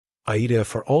AITA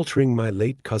for altering my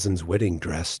late cousin's wedding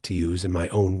dress to use in my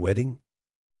own wedding.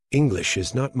 English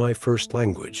is not my first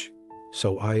language,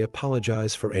 so I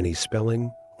apologize for any spelling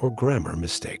or grammar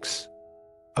mistakes.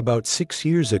 About 6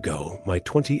 years ago, my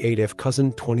 28F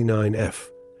cousin 29F,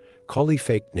 Collie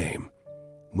fake name,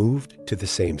 moved to the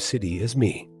same city as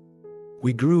me.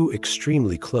 We grew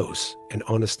extremely close and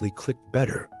honestly clicked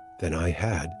better than I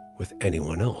had with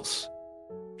anyone else.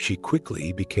 She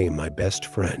quickly became my best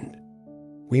friend.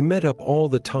 We met up all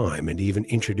the time and even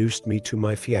introduced me to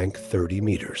my fiancé 30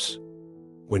 meters.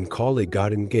 When Collie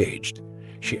got engaged,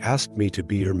 she asked me to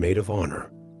be her maid of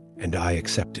honor, and I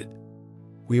accepted.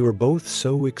 We were both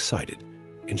so excited,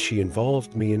 and she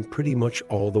involved me in pretty much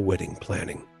all the wedding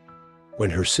planning. When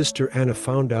her sister Anna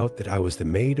found out that I was the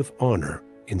maid of honor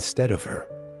instead of her,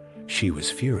 she was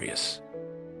furious.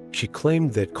 She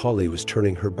claimed that Collie was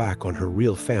turning her back on her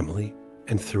real family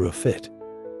and threw a fit.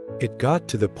 It got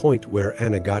to the point where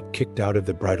Anna got kicked out of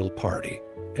the bridal party,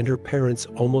 and her parents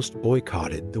almost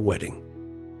boycotted the wedding.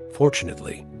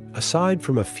 Fortunately, aside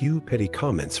from a few petty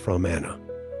comments from Anna,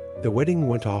 the wedding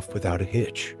went off without a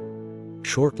hitch.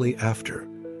 Shortly after,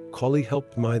 Collie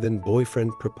helped my then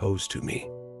boyfriend propose to me.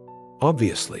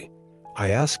 Obviously, I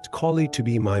asked Collie to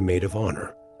be my maid of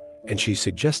honor, and she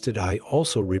suggested I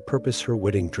also repurpose her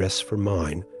wedding dress for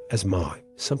mine as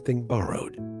something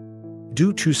borrowed.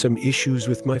 Due to some issues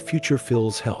with my future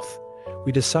Phil's health,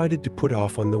 we decided to put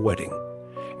off on the wedding,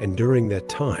 and during that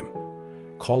time,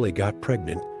 Collie got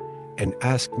pregnant and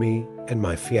asked me and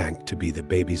my fiancé to be the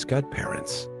baby's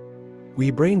godparents.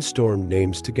 We brainstormed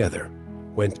names together,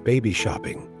 went baby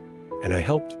shopping, and I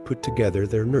helped put together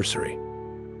their nursery.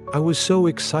 I was so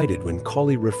excited when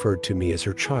Collie referred to me as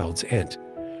her child's aunt,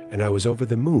 and I was over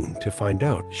the moon to find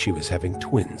out she was having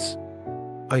twins.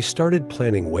 I started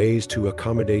planning ways to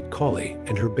accommodate Collie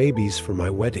and her babies for my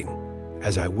wedding,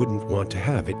 as I wouldn't want to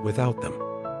have it without them.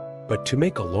 But to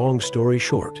make a long story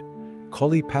short,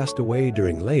 Collie passed away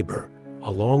during labor,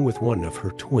 along with one of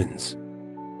her twins.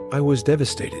 I was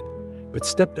devastated, but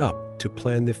stepped up to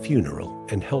plan the funeral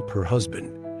and help her husband,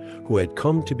 who had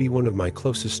come to be one of my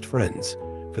closest friends,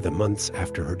 for the months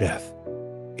after her death.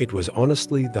 It was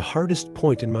honestly the hardest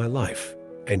point in my life,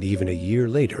 and even a year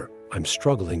later, I'm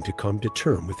struggling to come to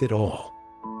terms with it all.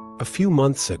 A few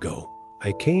months ago,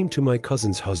 I came to my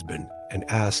cousin's husband and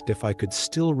asked if I could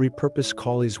still repurpose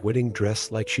Collie's wedding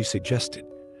dress like she suggested,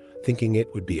 thinking it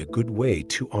would be a good way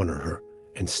to honor her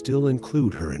and still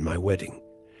include her in my wedding,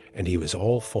 and he was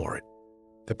all for it.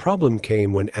 The problem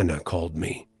came when Anna called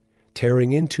me,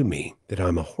 tearing into me that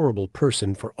I'm a horrible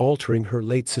person for altering her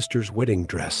late sister's wedding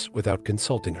dress without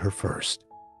consulting her first.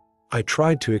 I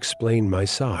tried to explain my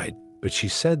side, but she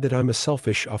said that I'm a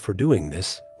selfish for doing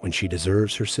this when she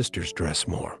deserves her sister's dress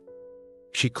more.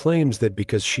 She claims that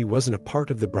because she wasn't a part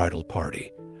of the bridal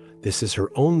party, this is her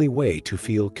only way to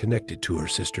feel connected to her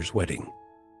sister's wedding.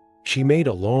 She made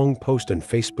a long post on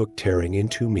Facebook tearing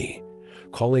into me,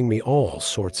 calling me all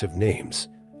sorts of names,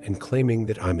 and claiming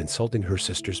that I'm insulting her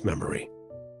sister's memory.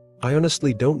 I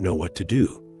honestly don't know what to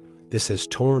do. This has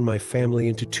torn my family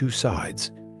into two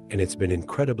sides, and it's been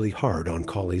incredibly hard on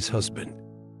Collie's husband.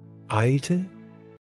 AITA